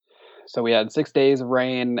So we had 6 days of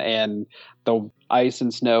rain, and the ice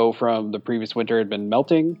and snow from the previous winter had been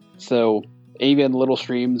melting. So even little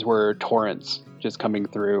streams were torrents just coming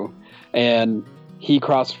through. And he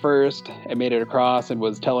crossed first and made it across and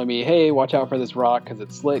was telling me, hey, watch out for this rock because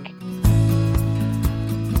it's slick.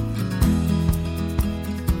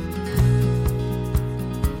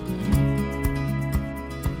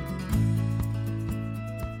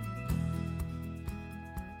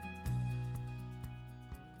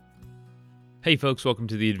 Hey folks, welcome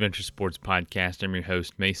to the Adventure Sports Podcast. I'm your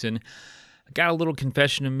host, Mason. I got a little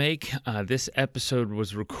confession to make. This episode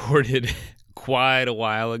was recorded quite a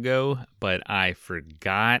while ago, but I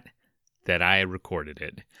forgot that I recorded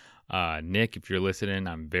it. Nick, if you're listening,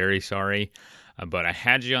 I'm very sorry, but I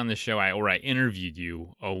had you on the show, I interviewed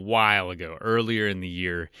you a while ago, earlier in the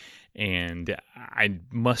year, and I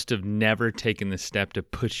must have never taken the step to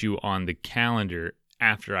put you on the calendar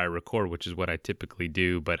after I record, which is what I typically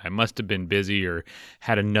do, but I must have been busy or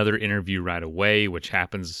had another interview right away, which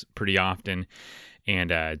happens pretty often,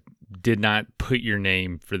 and did not put your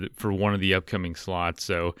name for one of the upcoming slots.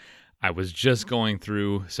 So I was just going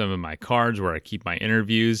through some of my cards where I keep my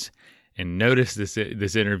interviews and noticed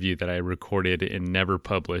this interview that I recorded and never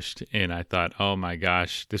published, and I thought, oh my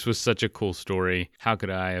gosh, this was such a cool story. How could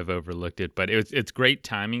I have overlooked it? But it's great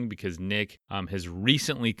timing because Nick has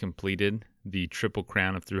recently completed the Triple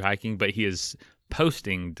Crown of through hiking, but he is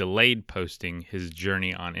delayed posting his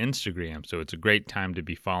journey on Instagram. So it's a great time to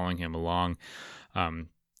be following him along.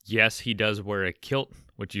 Yes, he does wear a kilt,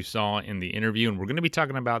 which you saw in the interview, and we're going to be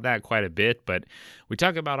talking about that quite a bit, but we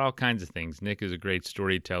talk about all kinds of things. Nick is a great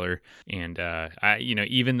storyteller, and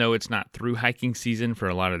even though it's not through hiking season for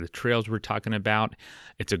a lot of the trails we're talking about,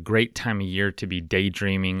 it's a great time of year to be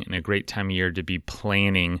daydreaming and a great time of year to be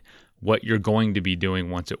planning what you're going to be doing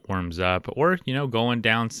once it warms up, or, going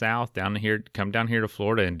down south, come down here to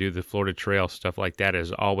Florida and do the Florida Trail. Stuff like that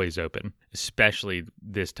is always open, especially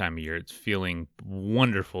this time of year. It's feeling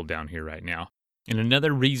wonderful down here right now. And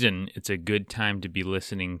another reason it's a good time to be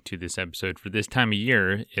listening to this episode for this time of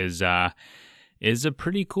year is a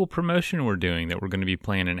pretty cool promotion we're doing that we're going to be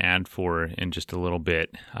playing an ad for in just a little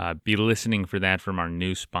bit. Be listening for that from our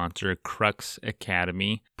new sponsor, Crux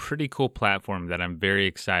Academy. Pretty cool platform that I'm very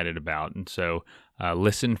excited about. And so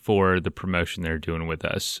listen for the promotion they're doing with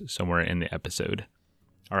us somewhere in the episode.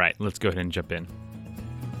 All right, let's go ahead and jump in.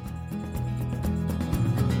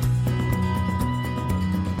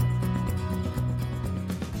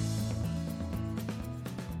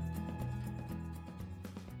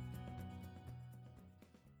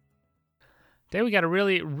 Today we got a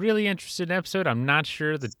really, really interesting episode. I'm not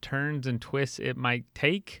sure the turns and twists it might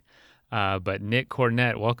take, but Nick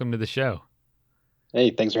Cornett, welcome to the show.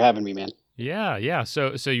 Hey, thanks for having me, man. Yeah.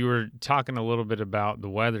 So you were talking a little bit about the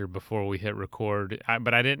weather before we hit record,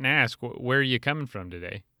 but I didn't ask, where are you coming from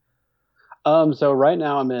today? So right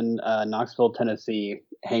now I'm in Knoxville, Tennessee,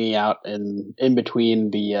 hanging out in between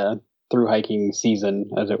the through hiking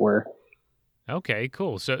season, as it were. Okay,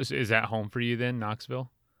 cool. So is that home for you then, Knoxville?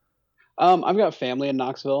 I've got family in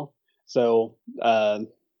Knoxville, so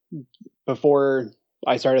before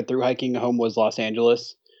I started through hiking, home was Los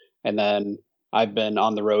Angeles, and then I've been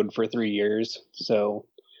on the road for 3 years, so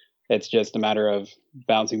it's just a matter of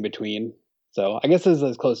bouncing between. So I guess this is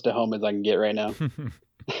as close to home as I can get right now.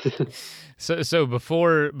 So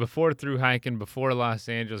before through hiking, before Los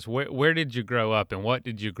Angeles, where did you grow up and what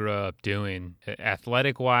did you grow up doing,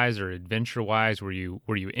 athletic wise or adventure wise? Were you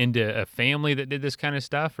into a family that did this kind of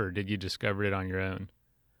stuff, or did you discover it on your own?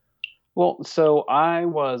 Well, so I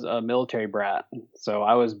was a military brat. So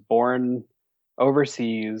I was born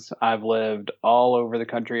overseas. I've lived all over the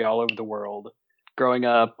country, all over the world. Growing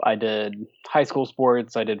up, I did high school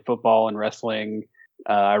sports. I did football and wrestling.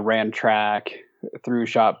 I ran track, threw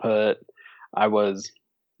shot put. I was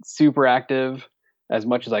super active, as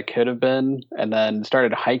much as I could have been, and then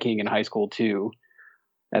started hiking in high school too.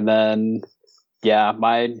 And then, yeah,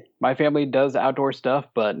 my family does outdoor stuff,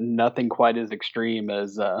 but nothing quite as extreme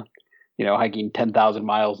as hiking 10,000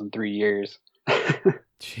 miles in 3 years.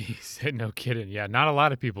 Jeez, no kidding. Yeah, not a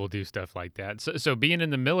lot of people do stuff like that. So being in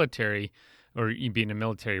the military, or you being a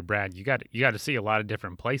military brat, you got to see a lot of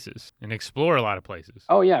different places and explore a lot of places.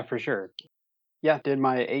 Oh yeah, for sure. Yeah, did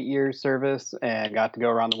my 8 years service and got to go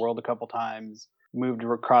around the world a couple times. Moved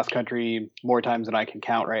cross country more times than I can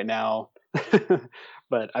count right now.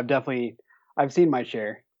 But I've seen my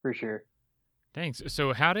share for sure. Thanks.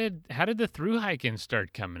 So how did the through hiking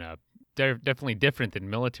start coming up? They're definitely different than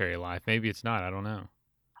military life. Maybe it's not. I don't know.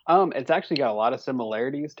 It's actually got a lot of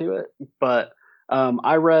similarities to it, but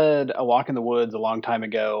I read A Walk in the Woods a long time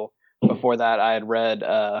ago Before that, I had read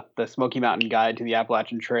the Smoky Mountain Guide to the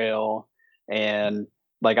Appalachian Trail, and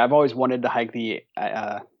like I've always wanted to hike the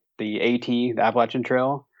AT, the Appalachian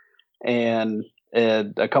Trail. And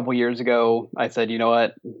a couple years ago, I said, you know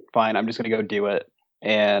what, fine, I'm just going to go do it.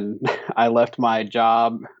 And I left my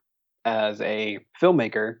job as a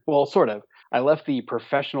filmmaker. Well, sort of. I left the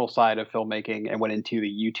professional side of filmmaking and went into the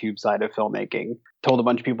YouTube side of filmmaking. Told a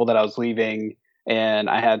bunch of people that I was leaving, and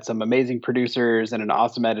I had some amazing producers and an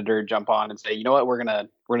awesome editor jump on and say, "You know what? We're gonna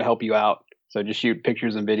help you out. So just shoot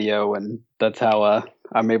pictures and video." And that's how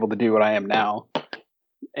I'm able to do what I am now.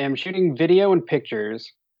 I'm shooting video and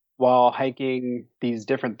pictures while hiking these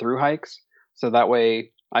different through hikes, so that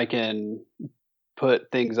way I can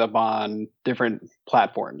put things up on different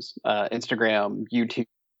platforms, Instagram, YouTube,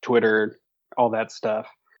 Twitter, all that stuff.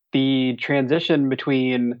 The transition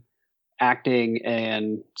between acting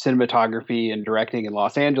and cinematography and directing in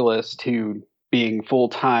Los Angeles to being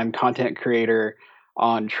full-time content creator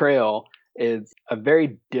on trail is a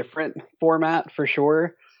very different format for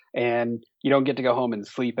sure. And you don't get to go home and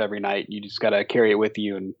sleep every night. You just got to carry it with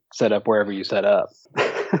you and set up wherever you set up.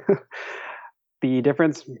 The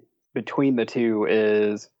difference between the two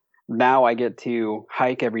is now I get to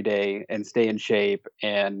hike every day and stay in shape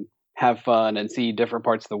and have fun and see different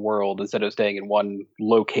parts of the world instead of staying in one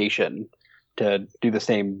location to do the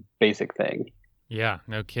same basic thing. Yeah,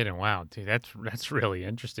 no kidding. Wow, dude, that's really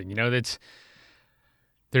interesting. Oh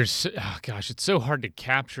gosh, it's so hard to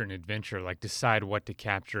capture an adventure, like decide what to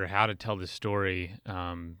capture, how to tell the story.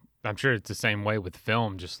 I'm sure it's the same way with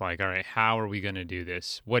film. Just like, all right, how are we going to do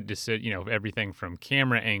this? Everything from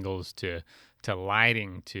camera angles to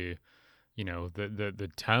lighting to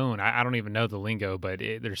the tone. I don't even know the lingo, but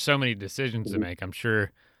there's so many decisions to make. I'm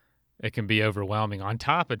sure it can be overwhelming. On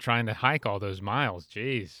top of trying to hike all those miles,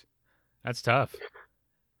 jeez, that's tough.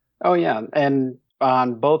 Oh yeah, and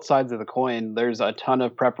on both sides of the coin, there's a ton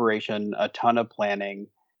of preparation, a ton of planning.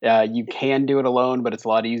 You can do it alone, but it's a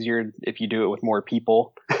lot easier if you do it with more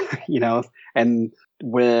people, you know. And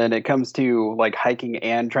when it comes to like hiking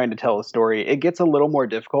and trying to tell a story, it gets a little more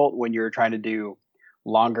difficult when you're trying to do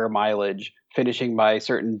longer mileage, finishing by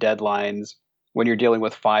certain deadlines, when you're dealing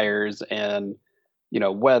with fires and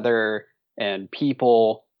weather and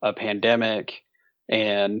people, a pandemic,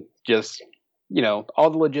 and just all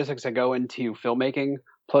the logistics that go into filmmaking,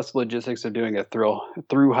 plus logistics of doing a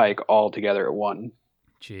through hike all together at one.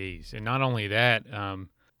 Jeez, and not only that,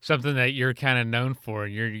 something that you're kind of known for,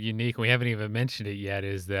 and you're unique. We haven't even mentioned it yet.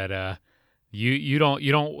 Is that you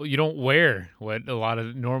don't wear what a lot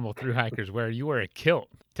of normal through hikers wear. You wear a kilt.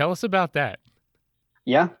 Tell us about that.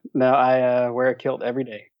 Yeah, no, I wear a kilt every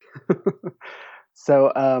day.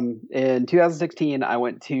 So in 2016, I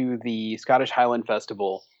went to the Scottish Highland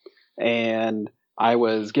Festival, and I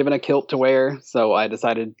was given a kilt to wear. So I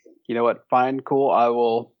decided, you know what, fine, cool, I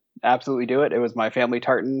will absolutely do it. It was my family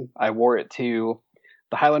tartan. I wore it to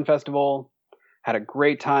the Highland Festival, had a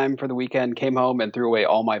great time for the weekend, came home and threw away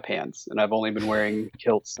all my pants. And I've only been wearing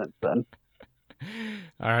kilts since then.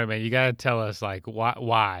 All right, man, you got to tell us like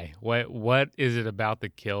why, what is it about the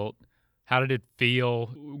kilt? How did it feel?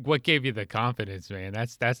 What gave you the confidence, man?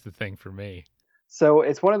 That's the thing for me. So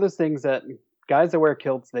it's one of those things that guys that wear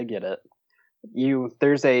kilts, they get it.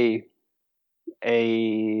 There's a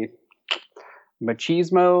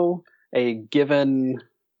machismo, a given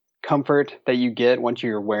comfort that you get once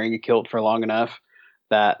you're wearing a kilt for long enough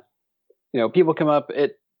that people come up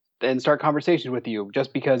and start conversations with you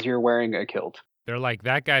just because you're wearing a kilt. They're like,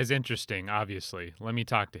 that guy's interesting, obviously. Let me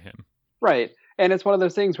talk to him. Right. And it's one of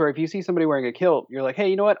those things where if you see somebody wearing a kilt, you're like, hey,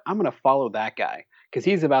 you know what? I'm going to follow that guy because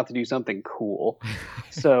he's about to do something cool.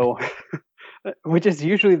 So, which is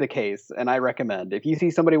usually the case. And I recommend if you see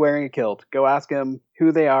somebody wearing a kilt, go ask them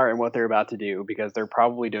who they are and what they're about to do because they're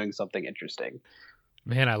probably doing something interesting.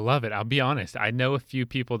 Man, I love it. I'll be honest. I know a few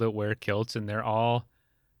people that wear kilts, and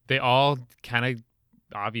they all kind of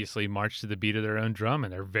obviously march to the beat of their own drum,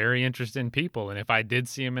 and they're very interesting people. And if I did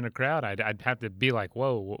see them in a crowd, I'd have to be like,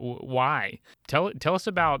 "Whoa, why?" Tell us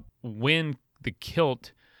about when the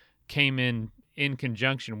kilt came in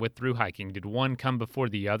conjunction with through hiking. Did one come before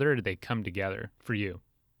the other, or did they come together for you?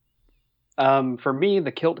 For me,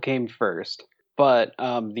 the kilt came first, but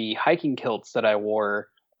the hiking kilts that I wore,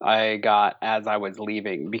 I got as I was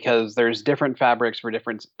leaving because there's different fabrics for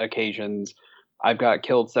different occasions. I've got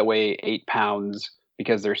kilts that weigh 8 pounds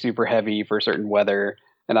because they're super heavy for certain weather,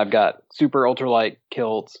 and I've got super ultralight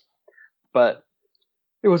kilts. But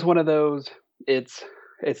it was one of those. It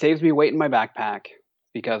saves me weight in my backpack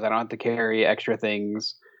because I don't have to carry extra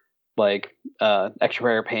things like extra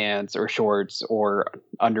pair of pants or shorts or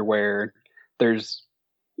underwear. There's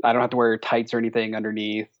I don't have to wear tights or anything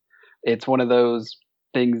underneath. It's one of those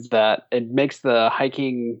things that it makes the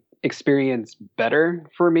hiking experience better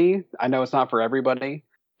for me. I know it's not for everybody,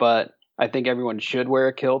 but I think everyone should wear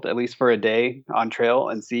a kilt at least for a day on trail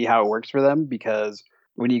and see how it works for them, because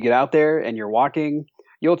when you get out there and you're walking,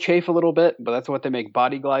 you'll chafe a little bit, but that's what they make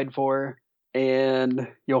Body Glide for. And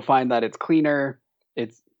you'll find that it's cleaner,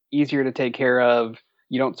 it's easier to take care of,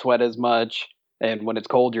 you don't sweat as much, and when it's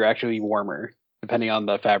cold, you're actually warmer, depending on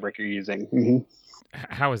the fabric you're using.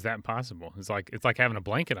 How is that possible? It's like having a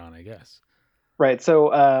blanket on, I guess. Right.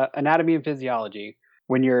 So, anatomy and physiology.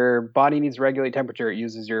 When your body needs to regulate temperature, it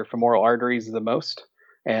uses your femoral arteries the most.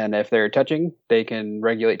 And if they're touching, they can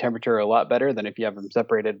regulate temperature a lot better than if you have them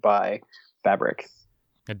separated by fabric.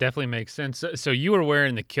 It definitely makes sense. So you were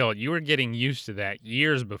wearing the kilt. You were getting used to that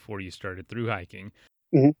years before you started through hiking.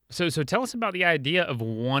 Mhm. So tell us about the idea of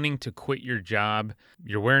wanting to quit your job.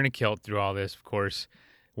 You're wearing a kilt through all this, of course.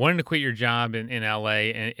 Wanting to quit your job in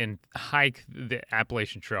LA and hike the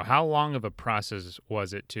Appalachian Trail. How long of a process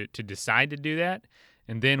was it to decide to do that?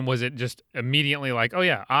 And then was it just immediately like, oh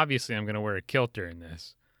yeah, obviously I'm going to wear a kilt during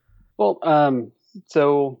this? Well,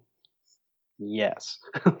 so yes,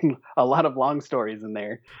 a lot of long stories in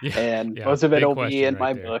there, Yeah, and yeah, most of it big will be question in right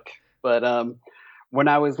my there. book. But when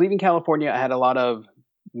I was leaving California, I had a lot of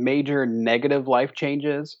major negative life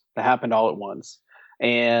changes that happened all at once.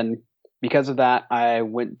 And because of that, I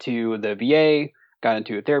went to the VA, got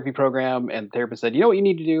into a therapy program, and the therapist said, "You know what you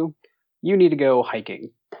need to do? You need to go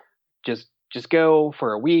hiking. Just go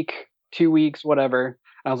for a week, 2 weeks, whatever."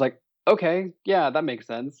 And I was like, "Okay, yeah, that makes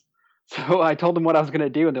sense." So I told them what I was going to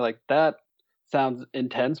do, and they're like, "That sounds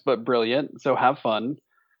intense but brilliant. So have fun."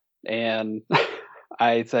 And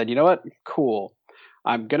I said, "You know what? Cool.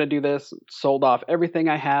 I'm gonna do this." Sold off everything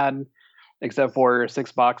I had except for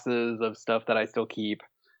 6 boxes of stuff that I still keep,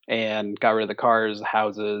 and got rid of the cars,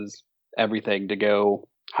 houses, everything to go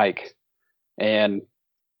hike. And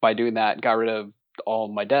by doing that, got rid of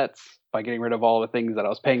all my debts by getting rid of all the things that I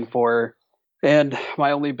was paying for. And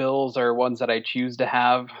my only bills are ones that I choose to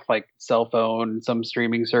have, like cell phone, some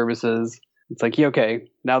streaming services. It's like, yeah, okay,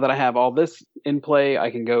 now that I have all this in play,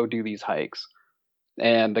 I can go do these hikes.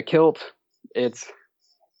 And the kilt, it's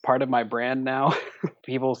part of my brand now.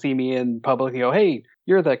 People see me in public and go, "Hey,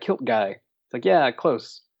 you're the kilt guy." It's like, yeah,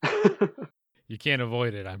 close. You can't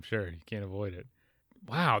avoid it, I'm sure. You can't avoid it.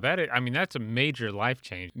 Wow, I mean, that's a major life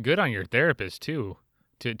change. Good on your therapist too,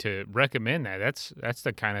 to recommend that. That's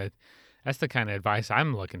the kind of advice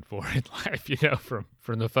I'm looking for in life,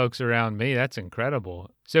 from the folks around me. That's incredible.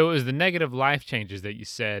 So it was the negative life changes that you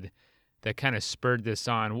said that kind of spurred this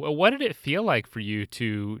on. What did it feel like for you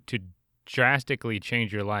to drastically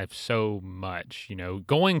change your life so much?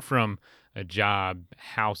 Going from a job,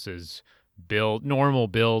 houses, normal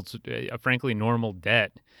bills, frankly, normal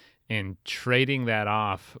debt, and trading that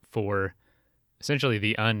off for essentially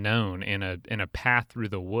the unknown in a path through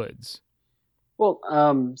the woods. Well,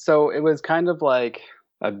 so it was kind of like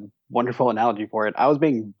a wonderful analogy for it. I was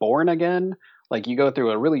being born again. Like, you go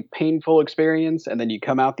through a really painful experience and then you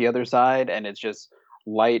come out the other side and it's just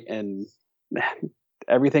light, and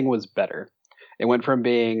everything was better. It went from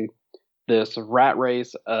being this rat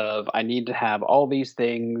race of I need to have all these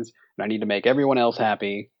things and I need to make everyone else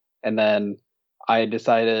happy. And then I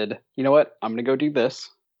decided, you know what, I'm going to go do this.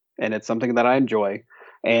 And it's something that I enjoy.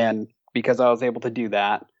 And because I was able to do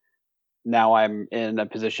that, now I'm in a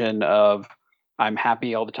position of I'm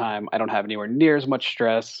happy all the time. I don't have anywhere near as much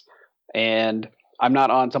stress, and I'm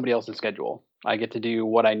not on somebody else's schedule. I get to do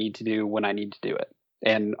what I need to do when I need to do it.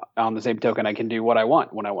 And on the same token, I can do what I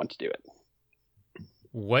want when I want to do it.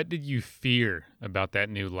 What did you fear about that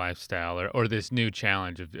new lifestyle or this new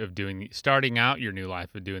challenge of starting out your new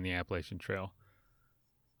life of doing the Appalachian Trail?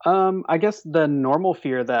 I guess the normal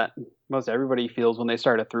fear that most everybody feels when they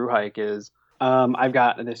start a through hike is, I've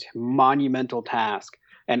got this monumental task,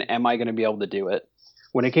 and am I going to be able to do it?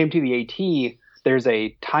 When it came to the AT, there's a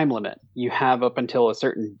time limit. You have up until a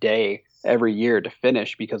certain day every year to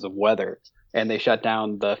finish because of weather, and they shut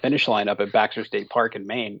down the finish line up at Baxter State Park in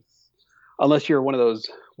Maine. Unless you're one of those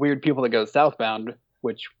weird people that go southbound,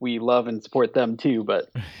 which we love and support them too, but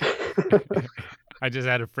I just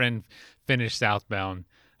had a friend finish Southbound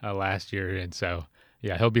last year, and so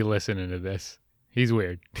yeah, he'll be listening to this. He's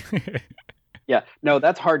weird. yeah, no,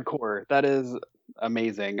 that's hardcore. That is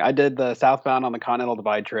amazing. I did the southbound on the Continental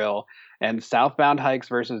Divide Trail, and southbound hikes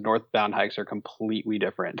versus northbound hikes are completely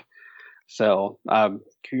different. So,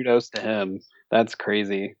 kudos to him. That's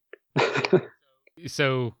crazy.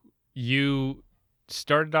 So you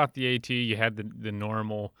started off the AT, you had the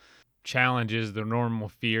normal challenges, the normal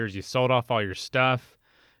fears. You sold off all your stuff,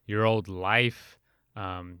 your old life.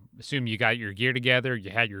 Assume you got your gear together,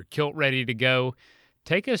 you had your kilt ready to go.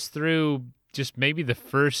 Take us through just maybe the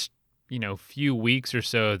first, few weeks or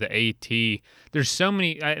so of the AT. There's so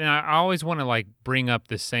many, and I always want to like bring up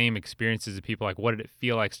the same experiences of people. Like, what did it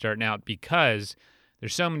feel like starting out? Because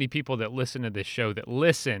there's so many people that listen to this show that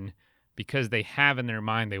listen because they have in their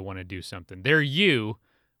mind they want to do something. They're you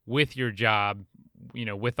with your job,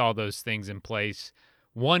 with all those things in place,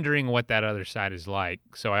 wondering what that other side is like.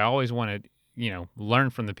 So I always want to, learn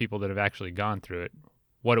from the people that have actually gone through it,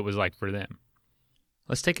 what it was like for them.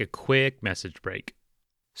 Let's take a quick message break.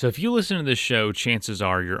 So if you listen to this show, chances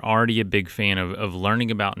are you're already a big fan of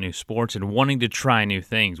learning about new sports and wanting to try new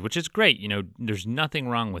things, which is great. There's nothing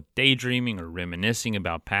wrong with daydreaming or reminiscing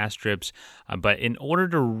about past trips. But in order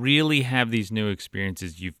to really have these new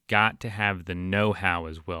experiences, you've got to have the know-how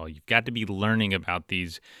as well. You've got to be learning about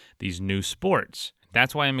these new sports.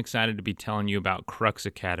 That's why I'm excited to be telling you about Crux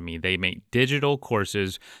Academy. They make digital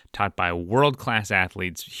courses taught by world-class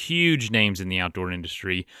athletes, huge names in the outdoor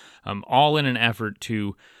industry, all in an effort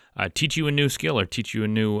to teach you a new skill or teach you a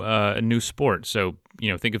new sport. So,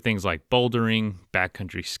 think of things like bouldering,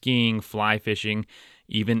 backcountry skiing, fly fishing,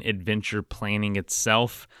 even adventure planning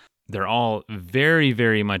itself. They're all very,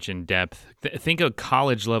 very much in depth. Think a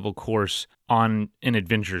college-level course on an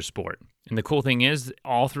adventure sport. And the cool thing is,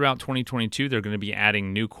 all throughout 2022, they're going to be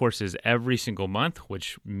adding new courses every single month,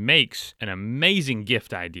 which makes an amazing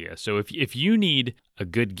gift idea. So if you need a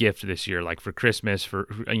good gift this year, like for Christmas, for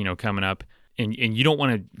coming up, and you don't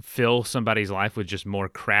want to fill somebody's life with just more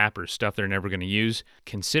crap or stuff they're never going to use,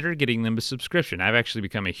 consider getting them a subscription. I've actually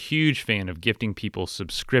become a huge fan of gifting people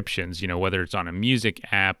subscriptions, whether it's on a music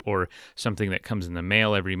app or something that comes in the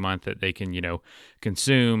mail every month that they can,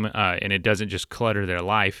 consume, and it doesn't just clutter their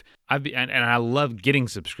life. And I love getting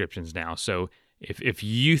subscriptions now. So if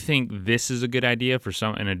you think this is a good idea for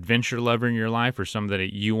an adventure lover in your life or somebody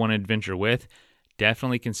that you want to adventure with,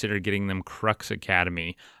 definitely consider getting them Crux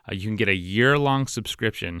Academy. You can get a year-long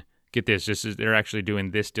subscription. Get this, they're actually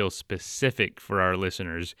doing this deal specific for our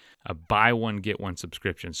listeners, a buy one, get one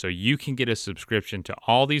subscription. So you can get a subscription to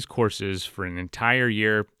all these courses for an entire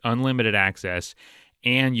year, unlimited access,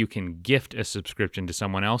 and you can gift a subscription to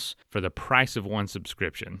someone else for the price of one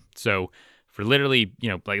subscription. So for literally,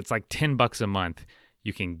 it's like $10 a month,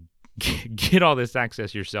 you can get all this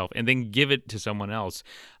access yourself and then give it to someone else.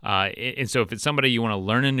 And so if it's somebody you want to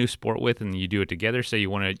learn a new sport with and you do it together, say you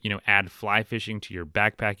want to, add fly fishing to your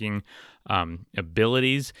backpacking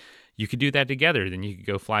abilities, you could do that together. Then you could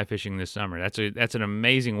go fly fishing this summer. That's an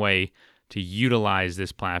amazing way to utilize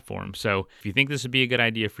this platform. So if you think this would be a good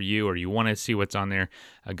idea for you or you want to see what's on there,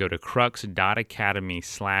 go to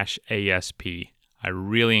crux.academy/ASP. I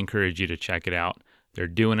really encourage you to check it out. They're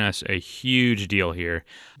doing us a huge deal here,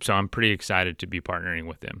 so I'm pretty excited to be partnering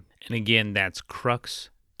with them. And again, that's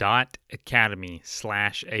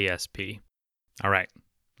crux.academy/ASP. All right,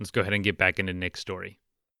 let's go ahead and get back into Nick's story.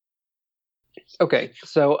 Okay,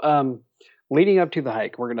 so leading up to the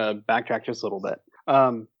hike, we're going to backtrack just a little bit.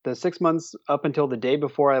 The 6 months up until the day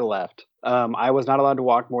before I left, I was not allowed to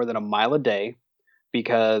walk more than a mile a day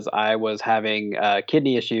because I was having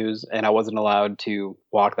kidney issues and I wasn't allowed to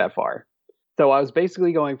walk that far. So I was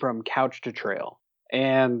basically going from couch to trail.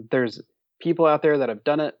 And there's people out there that have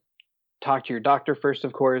done it. Talk to your doctor first,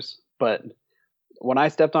 of course. But when I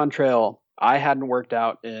stepped on trail, I hadn't worked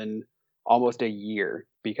out in almost a year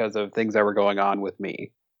because of things that were going on with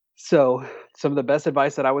me. So some of the best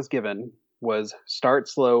advice that I was given was start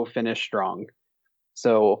slow, finish strong.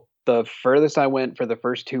 So the furthest I went for the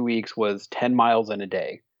first 2 weeks was 10 miles in a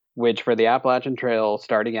day, which for the Appalachian Trail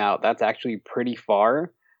starting out, that's actually pretty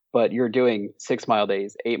far. But you're doing 6 mile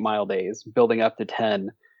days, 8 mile days, building up to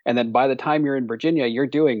 10. And then by the time you're in Virginia, you're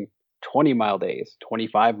doing 20 mile days,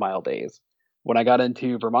 25 mile days. When I got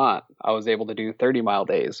into Vermont, I was able to do 30 mile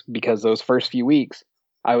days because those first few weeks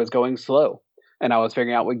I was going slow and I was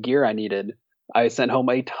figuring out what gear I needed. I sent home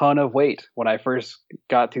a ton of weight when I first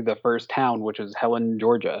got to the first town, which was Helen,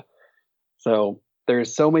 Georgia. So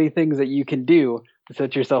there's so many things that you can do to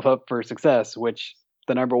set yourself up for success, which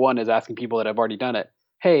the number one is asking people that have already done it.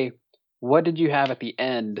 Hey, what did you have at the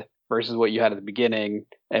end versus what you had at the beginning?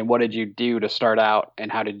 And what did you do to start out?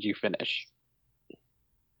 And how did you finish?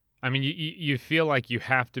 I mean, you feel like you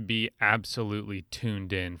have to be absolutely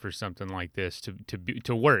tuned in for something like this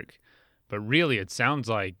to work. But really, it sounds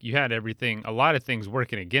like you had a lot of things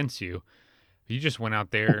working against you. You just went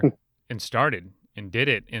out there and started and did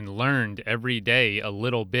it and learned every day a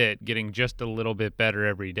little bit, getting just a little bit better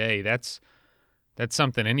every day. That's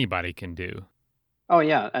something anybody can do. Oh,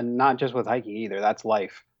 yeah. And not just with hiking either. That's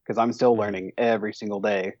life because I'm still learning every single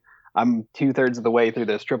day. I'm 2/3 of the way through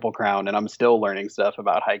this Triple Crown, and I'm still learning stuff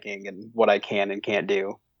about hiking and what I can and can't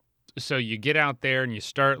do. So you get out there and you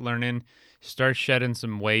start learning, start shedding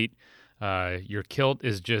some weight. Your kilt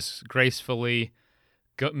is just gracefully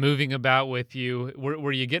moving about with you.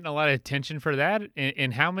 Were you getting a lot of attention for that?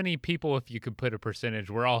 And how many people, if you could put a percentage,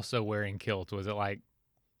 were also wearing kilts? Was it like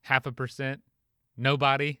 0.5%?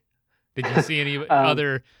 Nobody? Did you see any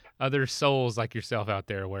um, other souls like yourself out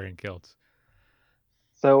there wearing kilts?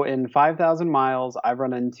 so in 5,000 miles, I've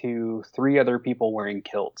run into 3 other people wearing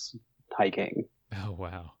kilts hiking, Oh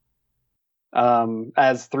wow.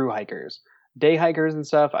 as through hikers. Day hikers and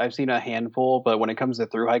stuff, I've seen a handful, but when it comes to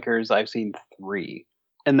through hikers, I've seen 3.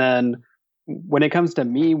 And then when it comes to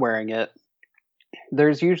me wearing it,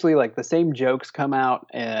 there's usually like the same jokes come out,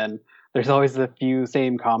 and there's always a few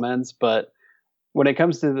same comments. But when it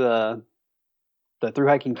comes to the through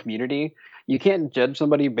hiking community, you can't judge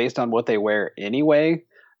somebody based on what they wear anyway,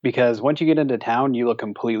 because once you get into town, you look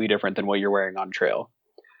completely different than what you're wearing on trail.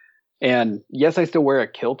 And yes, I still wear a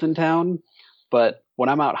kilt in town, but when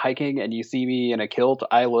I'm out hiking and you see me in a kilt,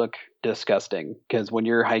 I look disgusting because when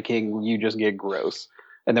you're hiking, you just get gross.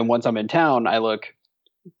 And then once I'm in town, I look,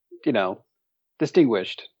 you know,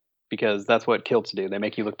 distinguished because that's what kilts do. They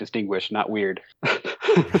make you look distinguished, not weird.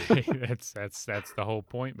 Right. That's the whole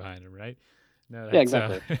point behind it, right? No, Yeah, that's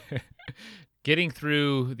exactly. getting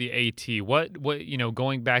through the AT. What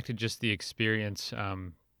going back to just the experience,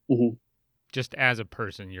 Hmm. just as a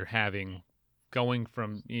person you're having, going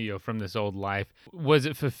from from this old life. Was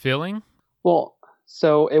it fulfilling? Well,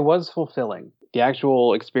 so it was fulfilling. The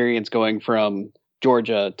actual experience going from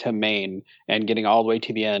Georgia to Maine and getting all the way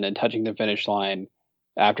to the end and touching the finish line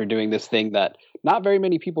after doing this thing that not very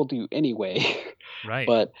many people do anyway. Right.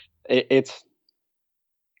 But it's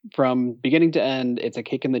from beginning to end, it's a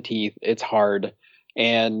kick in the teeth. It's hard,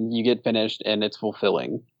 and you get finished, and it's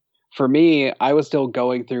fulfilling. For me, I was still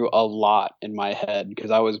going through a lot in my head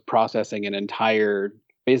because I was processing an entire,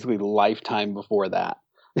 basically, lifetime before that,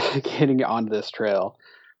 getting onto this trail.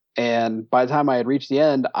 And by the time I had reached the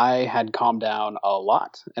end, I had calmed down a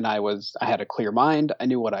lot, and I had a clear mind. I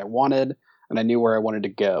knew what I wanted, and I knew where I wanted to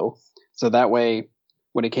go. So that way,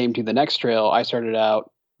 when it came to the next trail, I started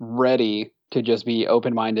out ready to just be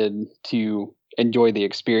open minded to enjoy the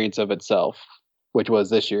experience of itself, which was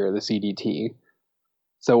this year, the CDT.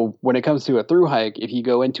 So when it comes to a through hike, if you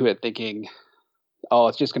go into it thinking, oh,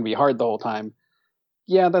 it's just going to be hard the whole time,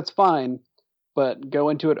 yeah, that's fine. But go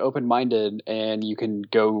into it open minded, and you can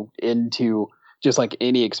go into just like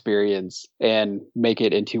any experience and make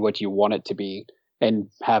it into what you want it to be and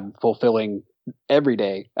have fulfilling every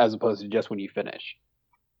day as opposed to just when you finish.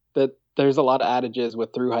 That there's a lot of adages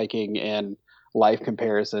with through hiking and life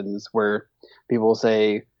comparisons where people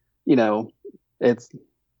say, you know, it's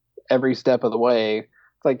every step of the way.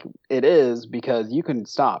 It's like it is because you can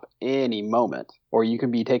stop any moment or you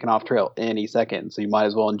can be taken off trail any second. So you might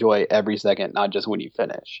as well enjoy every second, not just when you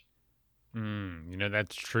finish.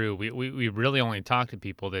 That's true. We really only talk to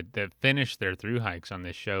people that finish their through hikes on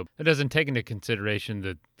this show. That doesn't take into consideration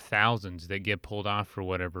the thousands that get pulled off for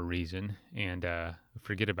whatever reason. And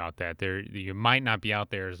forget about that. You might not be out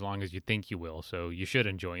there as long as you think you will. So you should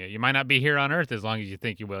enjoy it. You might not be here on Earth as long as you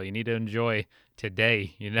think you will. You need to enjoy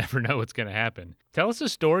today. You never know what's going to happen. Tell us a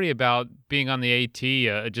story about being on the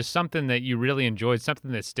AT. Just something that you really enjoyed,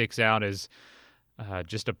 something that sticks out as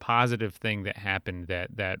just a positive thing that happened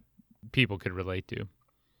that people could relate to.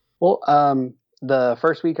 Well, the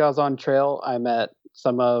first week I was on trail, I met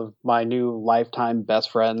some of my new lifetime best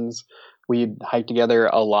friends. We hiked together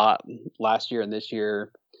a lot last year and this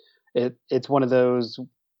year. It's one of those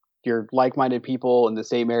you're like-minded people in the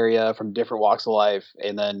same area from different walks of life,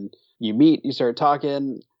 and then you meet, you start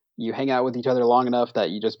talking, you hang out with each other long enough that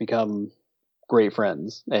you just become great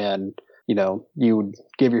friends, and you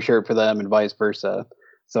give your shirt for them and vice versa.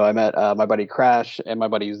 So I met my buddy Crash and my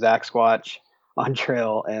buddy Zach Squatch on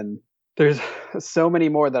trail, and there's so many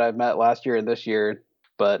more that I've met last year and this year.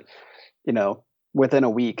 But you know, within a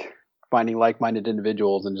week, finding like-minded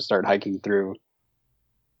individuals and just start hiking through.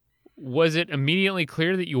 Was it immediately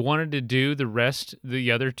clear that you wanted to do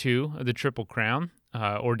the other two of the Triple Crown,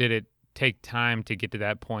 or did it take time to get to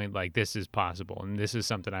that point? Like, this is possible and this is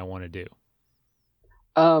something I want to do.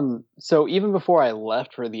 So even before I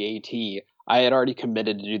left for the AT, I had already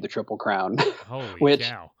committed to do the Triple Crown, Holy which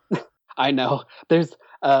cow! I know there's.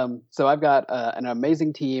 So I've got an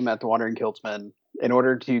amazing team at the Wandering Kiltsman in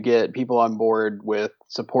order to get people on board with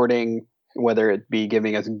supporting, whether it be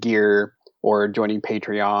giving us gear or joining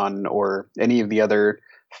Patreon or any of the other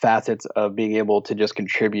facets of being able to just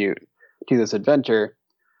contribute to this adventure.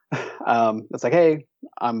 It's like, hey,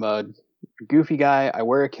 I'm a goofy guy. I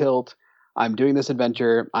wear a kilt. I'm doing this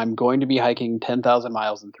adventure. I'm going to be hiking 10,000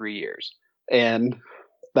 miles in 3 years. And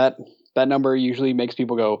that that number usually makes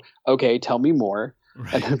people go, okay, tell me more. And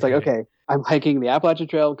then Right, it's like, right. okay, I'm hiking the Appalachian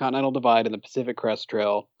Trail, Continental Divide, and the Pacific Crest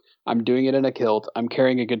Trail. I'm doing it in a kilt. I'm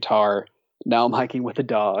carrying a guitar. Now I'm hiking with a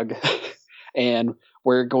dog. And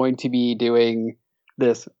we're going to be doing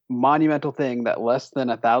this monumental thing that less than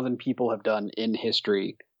 1,000 people have done in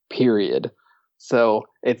history, period. So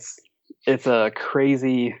it's a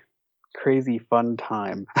crazy, crazy fun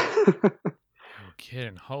time. No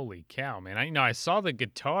kidding. Holy cow, man. I saw the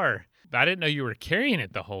guitar, but I didn't know you were carrying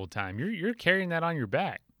it the whole time. You're carrying that on your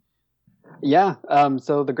back. Yeah.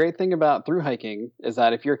 So the great thing about through hiking is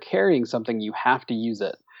that if you're carrying something, you have to use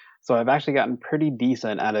it. So I've actually gotten pretty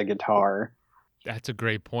decent at a guitar. That's a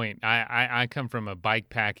great point. I come from a bike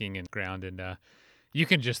packing and ground, and you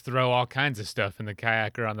can just throw all kinds of stuff in the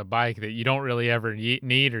kayak or on the bike that you don't really ever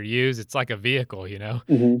need or use. It's like a vehicle, you know?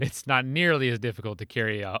 Hmm. It's not nearly as difficult to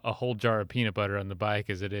carry a whole jar of peanut butter on the bike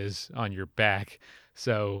as it is on your back.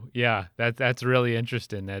 So, yeah, that's really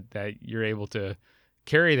interesting that you're able to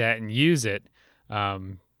carry that and use it.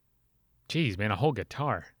 Um, Geez, man, a whole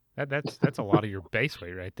guitar. That's a lot of your bass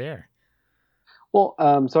weight right there. Well,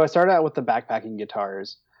 so I started out with the backpacking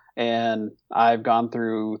guitars, and I've gone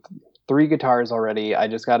through three guitars already. I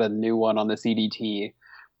just got a new one on the CDT,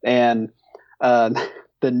 and uh,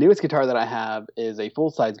 the newest guitar that I have is a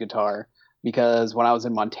full size guitar because when I was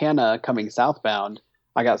in Montana coming southbound,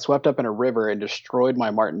 I got swept up in a river and destroyed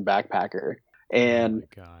my Martin backpacker. Oh And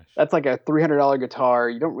my gosh. that's like a $300 guitar.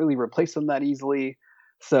 You don't really replace them that easily.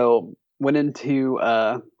 So went into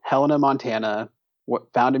Helena, Montana,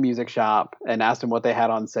 found a music shop and asked them what they had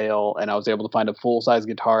on sale, and I was able to find a full size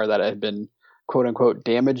guitar that had been quote unquote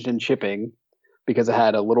damaged in shipping because it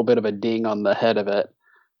had a little bit of a ding on the head of it,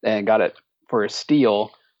 and got it for a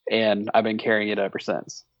steal, and I've been carrying it ever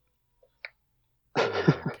since.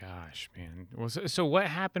 Oh my gosh, man. Well, so what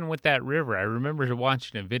happened with that river? I remember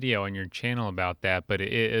watching a video on your channel about that, but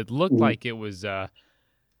it looked Mhm. like it was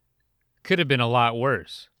could have been a lot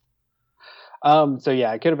worse. So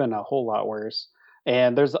yeah, it could have been a whole lot worse.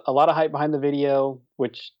 And there's a lot of hype behind the video,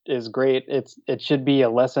 which is great. It should be a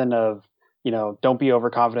lesson of, don't be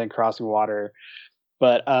overconfident crossing water.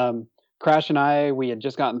 But Crash and we had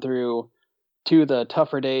just gotten through two of the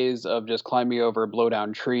tougher days of just climbing over blow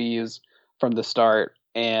down trees from the start,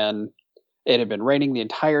 and it had been raining the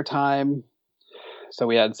entire time. So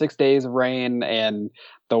we had 6 days of rain, and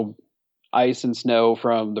the ice and snow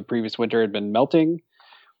from the previous winter had been melting.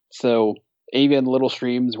 So even little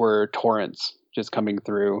streams were torrents just coming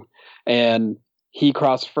through. And he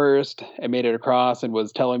crossed first and made it across and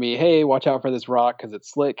was telling me, "Hey, watch out for this rock because it's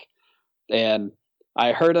slick." And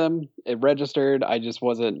I heard him. It registered. I just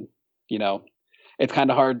wasn't, you know, it's kind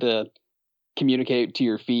of hard to communicate to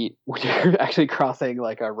your feet when you're actually crossing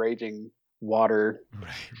like a raging water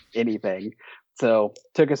Right. anything. So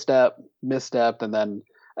took a step, misstepped, and then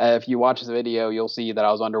if you watch the video, you'll see that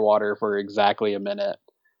I was underwater for exactly a minute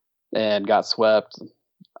and got swept.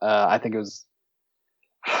 I think it was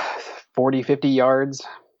 40, 50 yards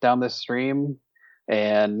down this stream.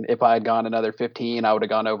 And if I had gone another 15, I would have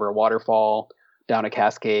gone over a waterfall, down a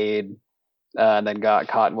cascade, and then got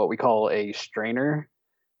caught in what we call a strainer,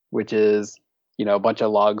 which is, a bunch of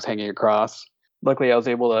logs hanging across. Luckily, I was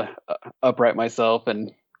able to upright myself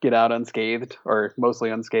and get out unscathed, or mostly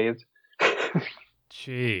unscathed.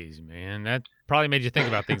 Jeez, man, that probably made you think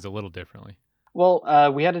about things a little differently.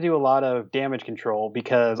 Well, we had to do a lot of damage control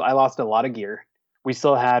because I lost a lot of gear. We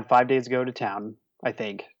still had 5 days to go to town, I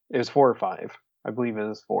think. It was 4 or 5. I believe it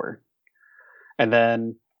was 4. And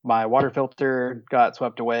then my water filter got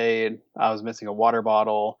swept away. I was missing a water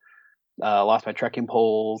bottle, lost my trekking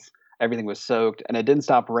poles. Everything was soaked, and it didn't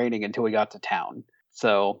stop raining until we got to town.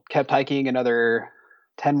 So kept hiking another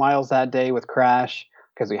 10 miles that day with Crash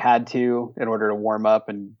because we had to in order to warm up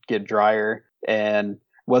and get drier. And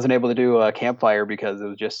wasn't able to do a campfire because it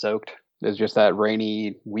was just soaked. It was just that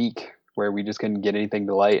rainy week where we just couldn't get anything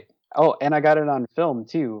to light. Oh, and I got it on film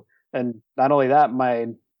too. And not only that, my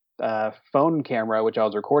phone camera, which I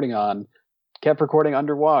was recording on, kept recording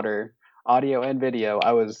underwater, audio and video.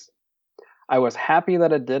 I was happy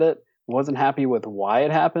that it did it. Wasn't happy with why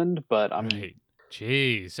it happened, but I'm Right.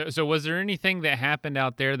 Jeez. So was there anything that happened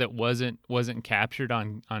out there that wasn't captured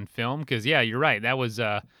on film? Because yeah, you're right. That was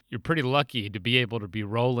you're pretty lucky to be able to be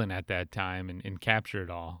rolling at that time and capture it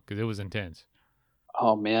all because it was intense.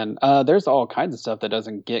 oh man, there's all kinds of stuff that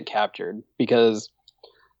doesn't get captured because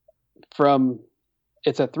from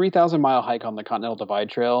it's a 3,000-mile hike on the Continental Divide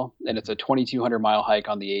Trail, and it's a 2,200-mile hike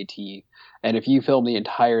on the AT. And if you film the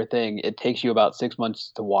entire thing, it takes you about 6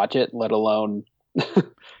 months to watch it, let alone,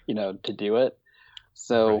 to do it.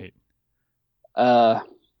 So, Right.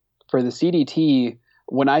 For the CDT,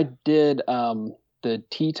 when I did the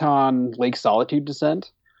Teton Lake Solitude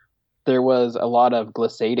descent, there was a lot of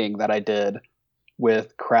glissading that I did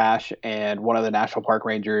with Crash and one of the national park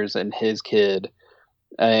rangers and his kid,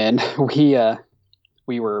 and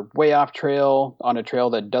we were way off trail on a trail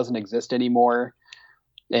that doesn't exist anymore,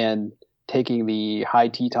 and taking the high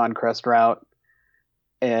Teton crest route,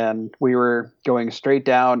 and we were going straight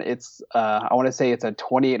down. It's I want to say it's a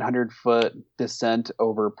 2,800-foot descent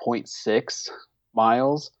over 0.6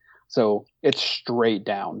 miles, so it's straight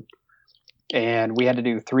down. And we had to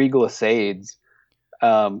do 3 glissades,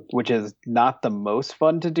 which is not the most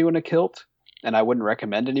fun to do in a kilt, and I wouldn't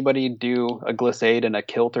recommend anybody do a glissade in a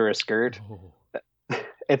kilt or a skirt. Oh.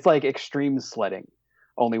 It's like extreme sledding,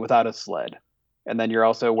 only without a sled, and then you're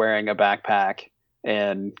also wearing a backpack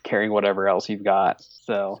and carrying whatever else you've got.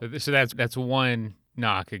 So So that's one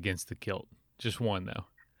knock against the kilt. Just one though.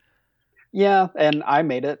 yeah, and I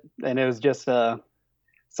made it, and it was just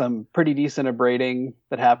some pretty decent abrading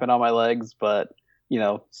that happened on my legs, but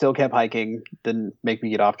still kept hiking. Didn't make me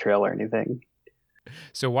get off trail or anything.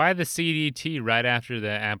 So why the CDT right after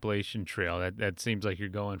the Appalachian Trail? That seems like you're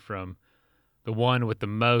going from the one with the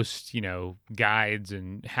most, guides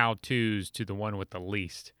and how-tos to the one with the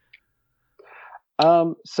least.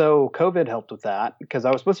 So COVID helped with that because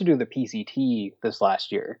I was supposed to do the PCT this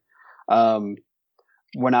last year.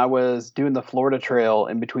 When I was doing the Florida Trail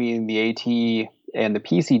in between the AT and the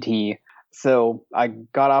PCT, so I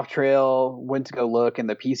got off trail, went to go look, and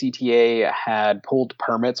the PCTA had pulled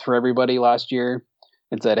permits for everybody last year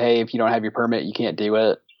and said, hey, if you don't have your permit, you can't do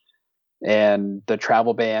it. And the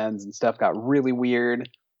travel bans and stuff got really weird.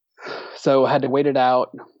 So I had to wait it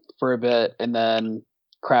out for a bit, and then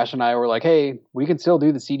Crash and I were like, hey, we can still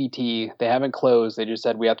do the CDT. They haven't closed. They just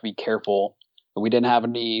said we have to be careful. But we didn't have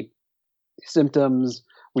any symptoms.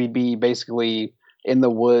 We'd be basically in the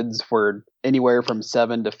woods for anywhere from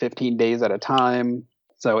 7 to 15 days at a time.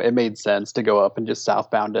 So it made sense to go up and just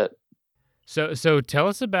southbound it. So tell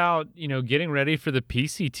us about, getting ready for the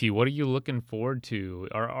PCT. What are you looking forward to?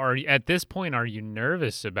 Are at this point, are you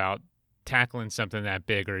nervous about tackling something that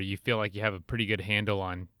big, or you feel like you have a pretty good handle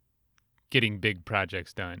on getting big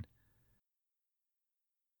projects done?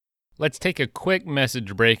 Let's take a quick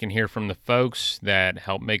message break and hear from the folks that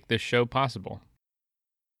help make this show possible.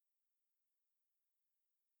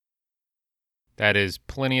 That is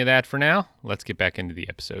plenty of that for now. Let's get back into the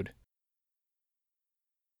episode.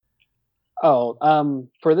 Oh,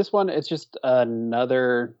 for this one, it's just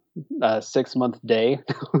another 6-month day.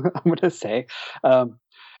 I'm gonna say, um,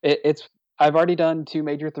 it's I've already done 2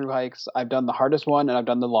 major through hikes. I've done the hardest one and I've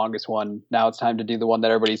done the longest one. Now it's time to do the one that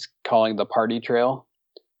everybody's calling the party trail,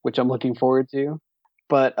 which I'm looking forward to.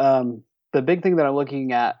 But the big thing that I'm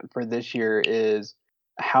looking at for this year is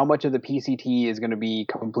how much of the PCT is going to be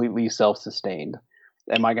completely self-sustained.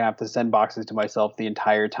 Am I going to have to send boxes to myself the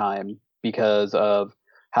entire time because of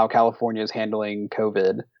how California is handling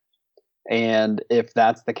COVID? And if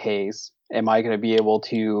that's the case, am I going to be able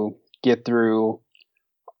to get through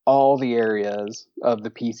all the areas of the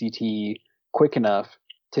PCT quick enough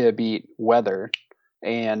to beat weather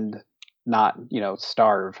and not,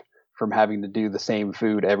 starve from having to do the same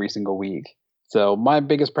food every single week? So my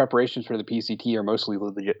biggest preparations for the PCT are mostly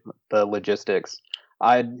the logistics.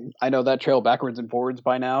 I know that trail backwards and forwards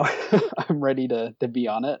by now. I'm ready to be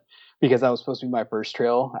on it because that was supposed to be my first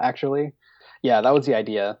trail, actually. Yeah, that was the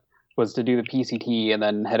idea, was to do the PCT and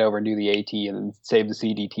then head over and do the AT and then save the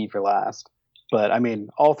CDT for last. But I mean,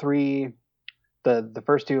 all three, the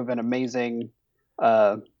first two have been amazing.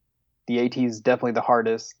 The AT is definitely the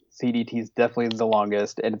hardest. CDT is definitely the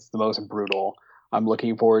longest, and it's the most brutal. I'm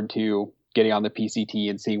looking forward to getting on the PCT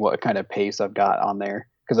and seeing what kind of pace I've got on there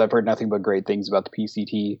because I've heard nothing but great things about the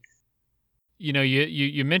PCT.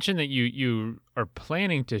 You mentioned that you are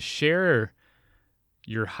planning to share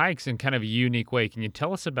your hikes in kind of a unique way. Can you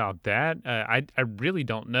tell us about that? I really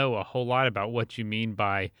don't know a whole lot about what you mean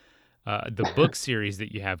by the book series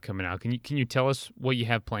that you have coming out. Can you tell us what you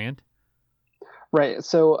have planned? Right.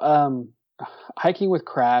 So, hiking with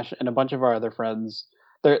Crash and a bunch of our other friends,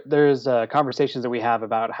 there's conversations that we have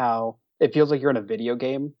about how it feels like you're in a video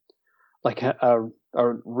game, like a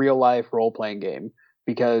real life role playing game,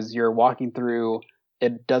 because you're walking through.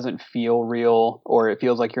 It doesn't feel real, or it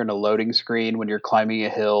feels like you're in a loading screen when you're climbing a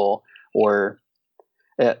hill, or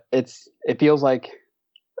it feels like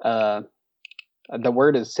the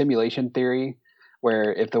word is simulation theory,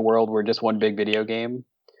 where if the world were just one big video game.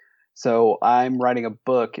 So I'm writing a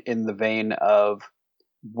book in the vein of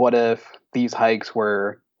what if these hikes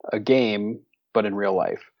were a game, but in real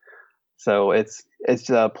life. So it's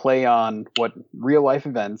a play on what real life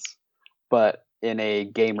events, but in a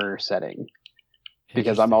gamer setting.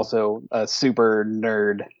 Because I'm Interesting. also a super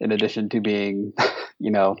nerd in addition to being,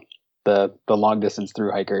 the long distance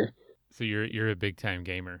through hiker. So you're a big time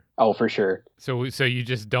gamer. Oh, for sure. So you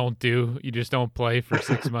just don't play for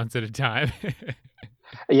 6 months at a time.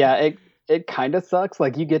 Yeah, it kind of sucks.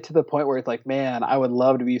 Like you get to the point where it's like, man, I would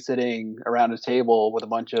love to be sitting around a table with a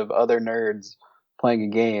bunch of other nerds playing a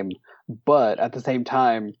game, but at the same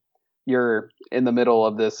time, you're in the middle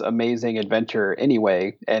of this amazing adventure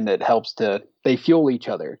anyway, and they fuel each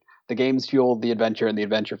other. The games fuel the adventure, and the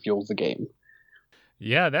adventure fuels the game.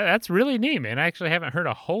 Yeah, that's really neat, man. I actually haven't heard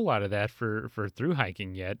a whole lot of that for through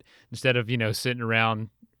hiking yet. Instead of sitting around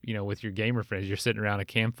with your gamer friends, you're sitting around a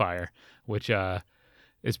campfire, which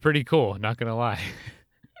is pretty cool. Not gonna lie.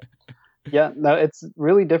 Yeah, no, it's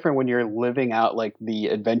really different when you're living out like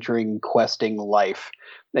the adventuring, questing life,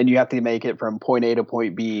 and you have to make it from point A to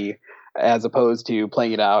point B, as opposed to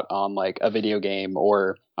playing it out on like a video game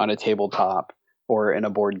or on a tabletop or in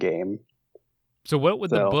a board game. So what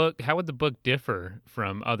would the So book? How would the book differ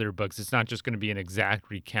from other books? It's not just going to be an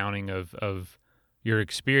exact recounting of your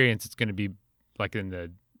experience. It's going to be like in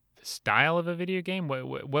the style of a video game.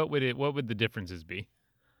 What would it? What would the differences be?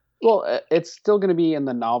 well, it's still going to be in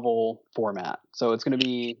the novel format. So it's going to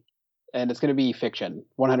be fiction,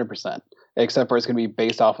 100%, except for it's going to be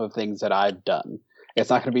based off of things that I've done.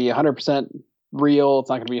 It's not going to be 100% real. It's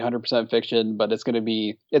not going to be 100% fiction, but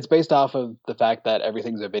it's based off of the fact that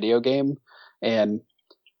everything's a video game. And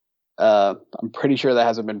I'm pretty sure that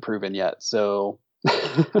hasn't been proven yet. So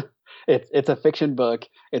it's a fiction book.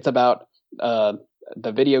 It's about the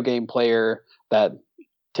video game player that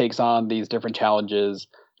takes on these different challenges,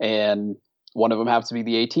 and one of them happens to be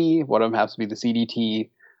the AT, one of them happens to be the CDT,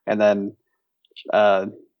 and then uh,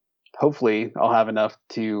 hopefully I'll have enough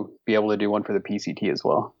to be able to do one for the PCT as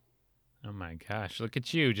well. Oh my gosh, look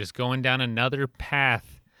at you just going down another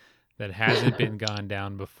path that hasn't been gone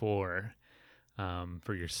down before.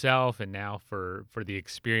 For yourself and now for the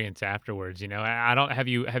experience afterwards. I don't have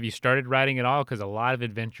you started writing at all? Because a lot of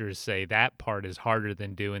adventurers say that part is harder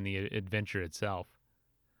than doing the adventure itself.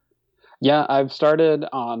 Yeah, I've started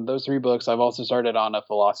on those three books. I've also started on a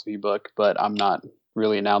philosophy book, but I'm not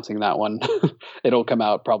really announcing that one. It'll come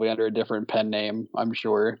out probably under a different pen name, I'm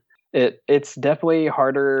sure. It's definitely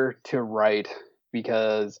harder to write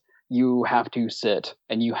because you have to sit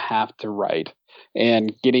and you have to write,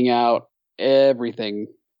 and getting out everything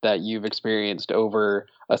that you've experienced over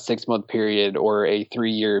a 6 month period or a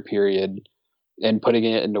 3 year period and putting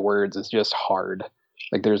it into words is just hard.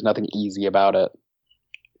 Like there's nothing easy about it.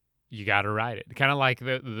 You got to write it, kind of like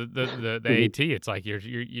the AT. It's like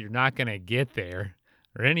you're not gonna get there,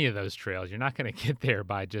 or any of those trails. You're not gonna get there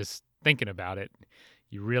by just thinking about it.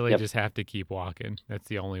 You really Yep. just have to keep walking. That's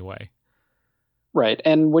the only way. Right.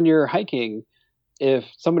 And when you're hiking, if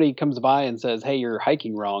somebody comes by and says, "Hey, you're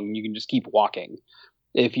hiking wrong," you can just keep walking.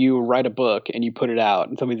 If you write a book and you put it out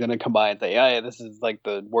and somebody's going to come by and say, "Oh, yeah, this is like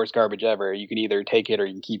the worst garbage ever," you can either take it or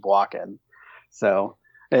you can keep walking. So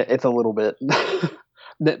it's a little bit,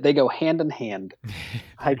 they go hand in hand. There you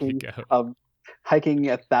Hiking, go. hiking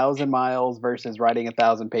 1,000 miles versus writing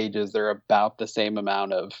 1,000 pages, they're about the same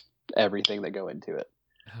amount of everything that go into it,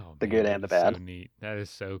 Oh the man, good that and the is so bad. neat. That is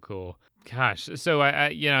so cool. Gosh, so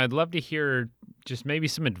I'd love to hear just maybe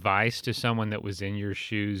some advice to someone that was in your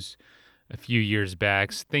shoes a few years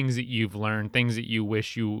back, things that you've learned, things that you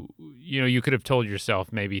wish you could have told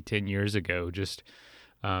yourself maybe 10 years ago, just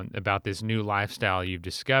about this new lifestyle you've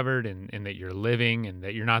discovered and that you're living and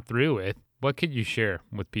that you're not through with. What could you share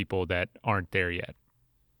with people that aren't there yet?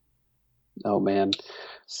 Oh man.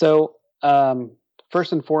 So,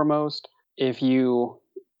 first and foremost, if you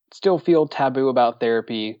still feel taboo about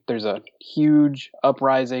therapy, there's a huge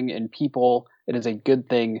uprising in people. It is a good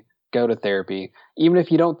thing. Go to therapy. Even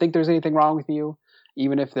if you don't think there's anything wrong with you,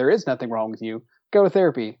 even if there is nothing wrong with you, go to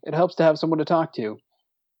therapy. It helps to have someone to talk to,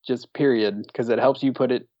 just period, because it helps you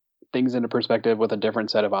put things into perspective with a different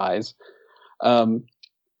set of eyes. Um,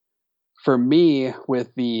 for me,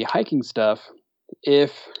 with the hiking stuff,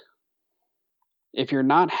 if if you're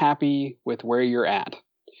not happy with where you're at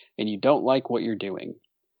and you don't like what you're doing,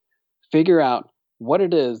 figure out what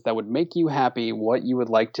it is that would make you happy, what you would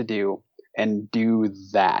like to do, and do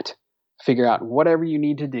that. Figure out whatever you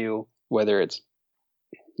need to do, whether it's,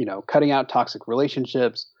 cutting out toxic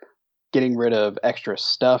relationships, getting rid of extra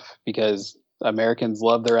stuff because Americans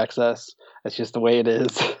love their excess. That's just the way it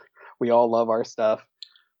is. We all love our stuff.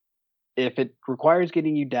 If it requires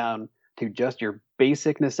getting you down to just your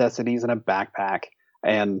basic necessities in a backpack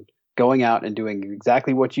and going out and doing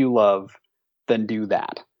exactly what you love, then do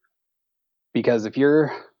that. Because if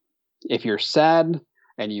you're sad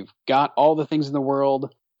and you've got all the things in the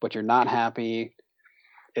world, but you're not happy,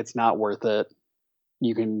 it's not worth it.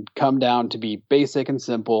 You can come down to be basic and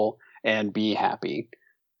simple and be happy.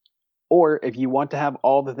 Or if you want to have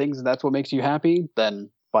all the things and that's what makes you happy, then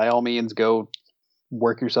by all means go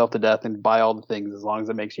work yourself to death and buy all the things as long as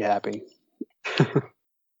it makes you happy.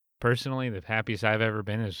 Personally, the happiest I've ever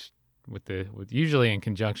been is with usually in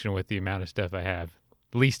conjunction with the amount of stuff I have,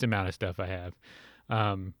 least amount of stuff I have.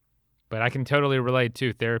 But I can totally relate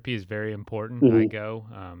too. Therapy is very important. Mm-hmm. I go.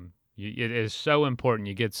 It is so important.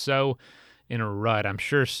 You get so in a rut. I'm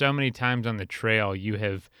sure so many times on the trail you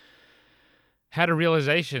have had a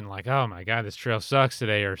realization like, oh my God, this trail sucks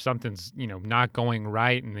today, or something's, not going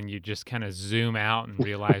right. And then you just kind of zoom out and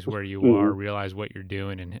realize where you Mm-hmm. are, realize what you're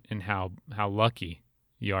doing and how lucky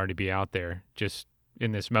you are to be out there just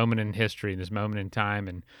in this moment in history, this moment in time.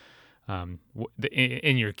 And,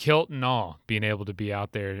 in your kilt and all, being able to be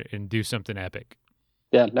out there and do something epic.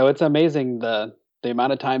 Yeah, no, it's amazing the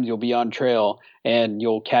amount of times you'll be on trail and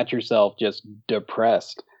you'll catch yourself just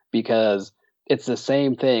depressed because it's the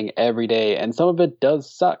same thing every day, and some of it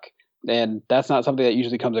does suck. And that's not something that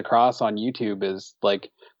usually comes across on YouTube, is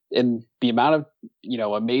like in the amount of,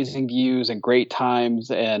 amazing views and great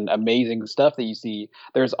times and amazing stuff that you see,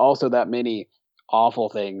 there's also that many awful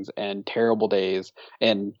things and terrible days.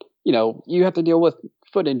 And, you have to deal with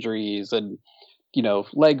foot injuries and,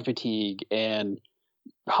 leg fatigue and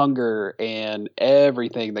hunger and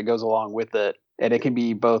everything that goes along with it. And it can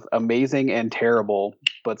be both amazing and terrible,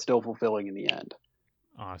 but still fulfilling in the end.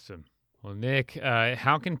 Awesome. Well, Nick,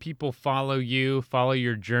 how can people follow you, follow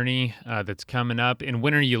your journey that's coming up, and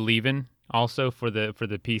when are you leaving? Also for the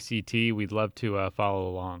PCT, we'd love to follow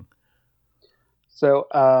along. So,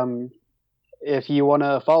 if you want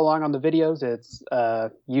to follow along on the videos, it's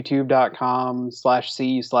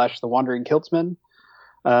youtube.com/c/The Wandering Kiltsman.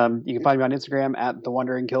 You can find me on Instagram at The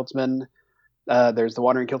Wandering Kiltsman. There's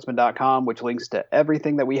thewanderingkiltsman.com, which links to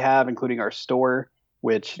everything that we have, including our store,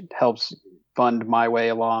 which helps fund my way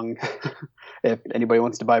along. If anybody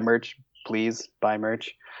wants to buy merch, please buy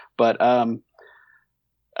merch. But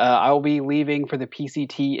I will be leaving for the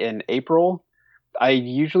PCT in April. I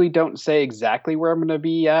usually don't say exactly where I'm going to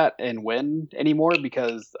be at and when anymore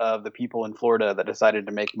because of the people in Florida that decided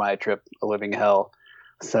to make my trip a living hell.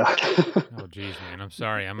 So, oh geez, man, I'm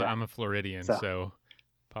sorry. I'm a Floridian, so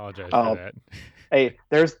apologize for that. Hey,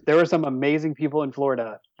 there were some amazing people in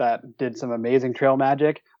Florida that did some amazing trail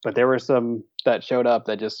magic, but there were some that showed up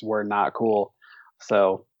that just were not cool.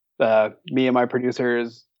 So, me and my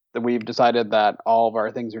producers, we've decided that all of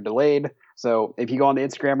our things are delayed. So if you go on the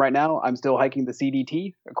Instagram right now, I'm still hiking the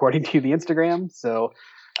CDT according to the Instagram. So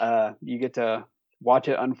you get to watch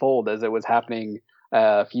it unfold as it was happening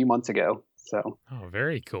a few months ago. So. Oh,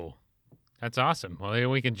 very cool. That's awesome. Well,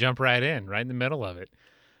 we can jump right in the middle of it.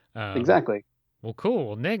 Exactly. Well, cool.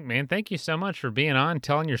 Well, Nick, man, thank you so much for being on,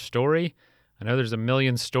 telling your story. I know there's a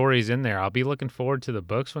million stories in there. I'll be looking forward to the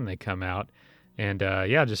books when they come out. And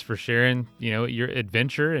just for sharing, your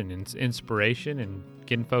adventure and inspiration and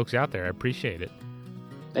getting folks out there. I appreciate it.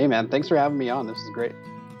 Hey, man, thanks for having me on. This is great.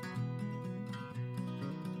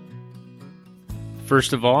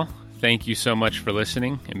 First of all, thank you so much for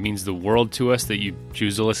listening. It means the world to us that you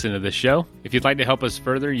choose to listen to the show. If you'd like to help us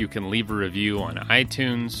further, you can leave a review on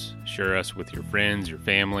iTunes, share us with your friends, your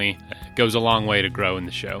family. It goes a long way to grow in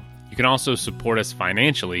the show. You can also support us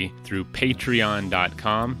financially through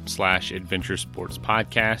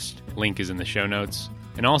patreon.com/adventuresportspodcast. Link is in the show notes.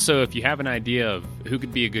 And also, if you have an idea of who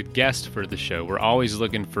could be a good guest for the show, we're always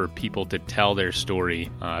looking for people to tell their story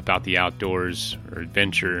about the outdoors or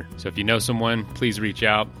adventure. So if you know someone, please reach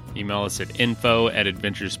out. Email us at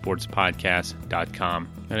info@adventuresportspodcast.com.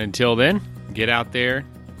 And until then, get out there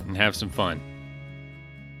and have some fun.